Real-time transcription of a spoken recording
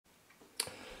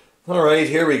All right,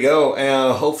 here we go.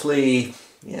 Hopefully,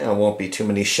 yeah, it won't be too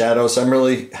many shadows. I'm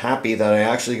really happy that I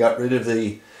actually got rid of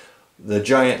the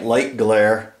giant light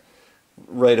glare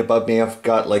right above me. I've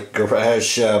got like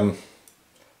garage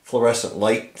fluorescent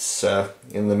lights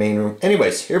in the main room.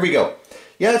 Anyways, here we go.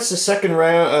 Yeah, it's the second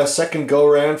round, second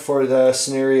go round for the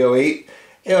scenario 8.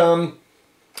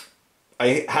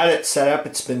 I had it set up.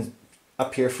 It's been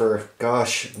up here for,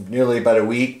 gosh, nearly about a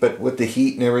week, but with the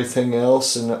heat and everything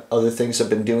else and other things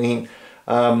I've been doing,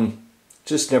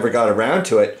 just never got around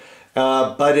to it.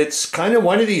 But it's kind of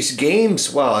one of these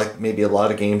games, well, maybe a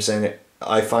lot of games in it,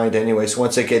 I find anyways,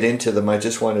 once I get into them, I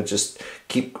just want to just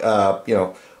keep, you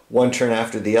know, one turn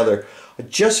after the other. I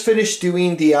just finished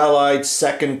doing the Allied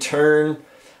second turn.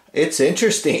 It's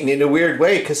interesting in a weird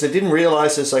way because I didn't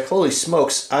realize it's like, holy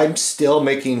smokes, I'm still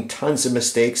making tons of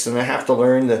mistakes and I have to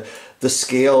learn the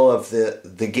scale of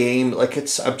the game. Like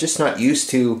I'm just not used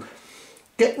to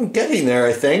getting there,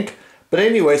 I think. But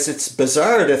anyways, it's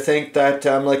bizarre to think that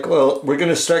I'm like, well, we're going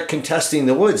to start contesting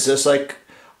the woods. It's like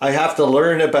I have to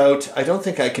learn about, I don't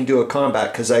think I can do a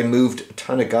combat because I moved a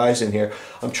ton of guys in here.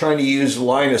 I'm trying to use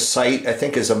line of sight, I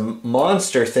think is a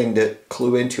monster thing to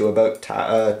clue into about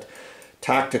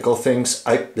tactical things.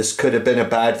 This could have been a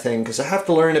bad thing because I have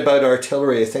to learn about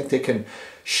artillery. I think they can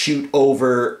shoot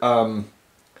over,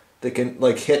 they can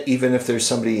like hit even if there's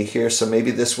somebody here, so maybe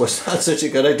this was not such a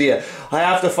good idea. I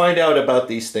have to find out about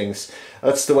these things.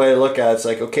 That's the way I look at it. It's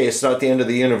like, okay, it's not the end of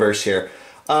the universe here.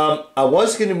 I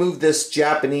was going to move this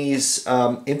Japanese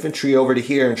infantry over to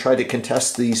here and try to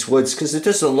contest these woods because it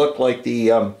doesn't look like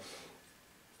the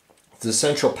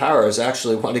Central Powers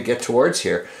actually want to get towards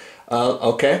here.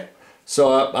 Okay.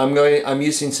 So I'm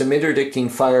using some interdicting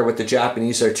fire with the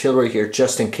Japanese artillery here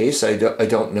just in case. I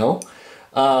don't know.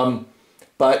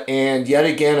 And yet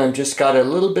again, I'm just got a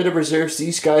little bit of reserves.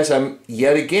 These guys, I'm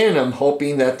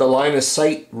hoping that the line of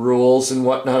sight rules and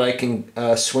whatnot, I can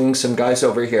swing some guys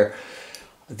over here.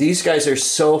 These guys are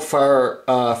so far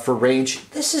for range.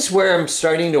 This is where I'm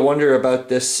starting to wonder about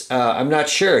this. I'm not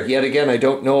sure. Yet again, I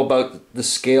don't know about the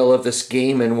scale of this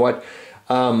game and what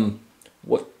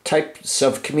types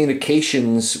of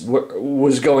communications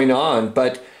was going on.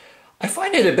 But I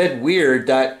find it a bit weird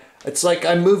that it's like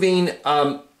I'm moving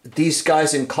these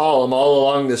guys in column all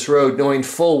along this road knowing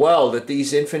full well that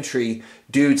these infantry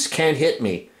dudes can't hit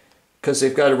me because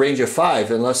they've got a range of 5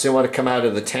 unless they want to come out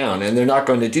of the town, and they're not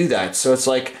going to do that. So it's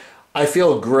like I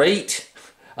feel great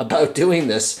about doing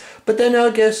this, but then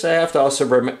I guess I have to also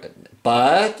remember,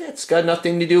 but it's got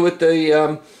nothing to do with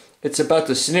the it's about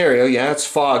the scenario. Yeah, it's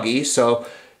foggy, so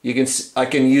I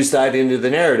can use that into the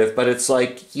narrative, but it's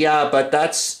like, yeah, but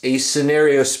that's a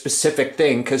scenario specific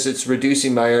thing because it's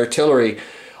reducing my artillery,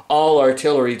 all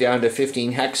artillery, down to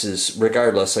 15 hexes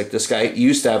regardless. Like this guy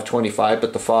used to have 25,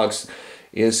 but the fogs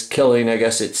is killing, I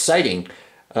guess, its sighting,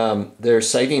 their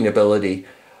sighting ability.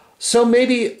 So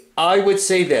maybe I would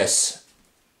say this.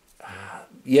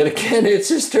 Yet again, it's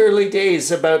just early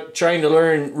days about trying to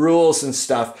learn rules and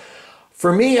stuff.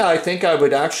 For me, I think I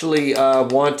would actually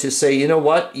want to say, you know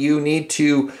what, you need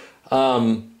to,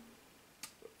 for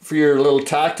your little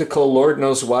tactical Lord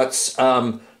knows what's,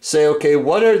 say, okay,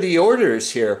 what are the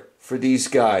orders here for these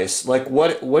guys? Like,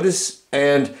 what is,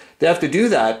 and they have to do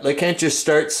that. They can't just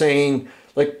start saying,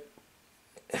 like,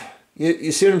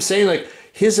 you see what I'm saying? Like,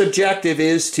 his objective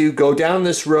is to go down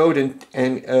this road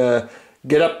and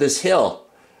get up this hill.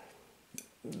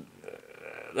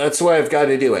 That's the way I've got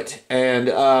to do it.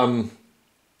 And,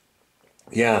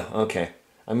 yeah, okay.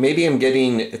 Maybe I'm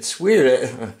getting, it's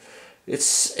weird.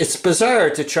 It's bizarre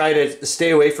to try to stay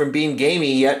away from being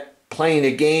gamey yet playing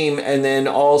a game and then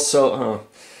also,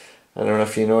 I don't know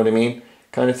if you know what I mean,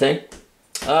 kind of thing.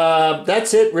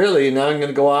 That's it really. Now I'm going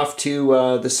to go off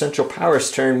to the Central Powers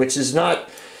turn, which is not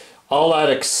all that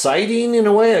exciting in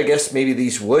a way. I guess maybe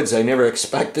these woods, I never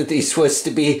expected these woods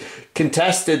to be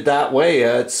contested that way.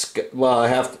 Well, I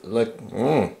have to, like,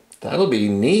 that'll be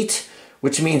neat.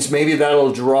 Which means maybe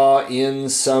that'll draw in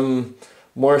some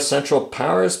more Central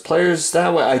Powers players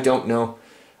that way. I don't know.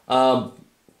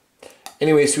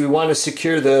 Anyways, we want to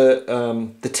secure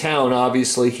the town,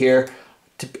 obviously, here.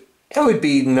 It would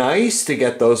be nice to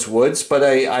get those woods, but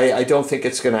I don't think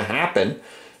it's going to happen.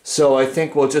 So I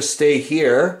think we'll just stay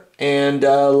here and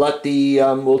let the...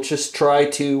 we'll just try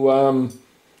to...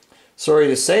 sorry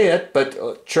to say it,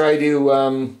 but try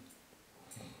to...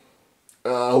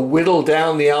 whittle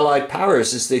down the Allied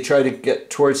powers as they try to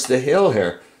get towards the hill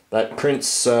here. That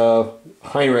Prinz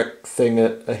Heinrich thing,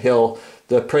 a hill,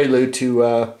 the prelude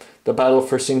to the battle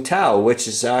for Tsing-Tau, which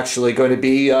is actually going to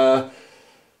be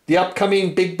the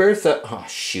upcoming Big Bertha. Oh,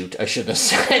 shoot, I shouldn't have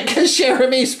said it because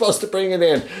Jeremy's supposed to bring it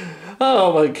in.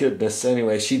 Oh my goodness.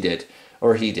 Anyway, she did.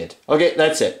 Or he did. Okay,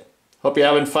 that's it. Hope you're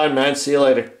having fun, man. See you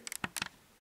later.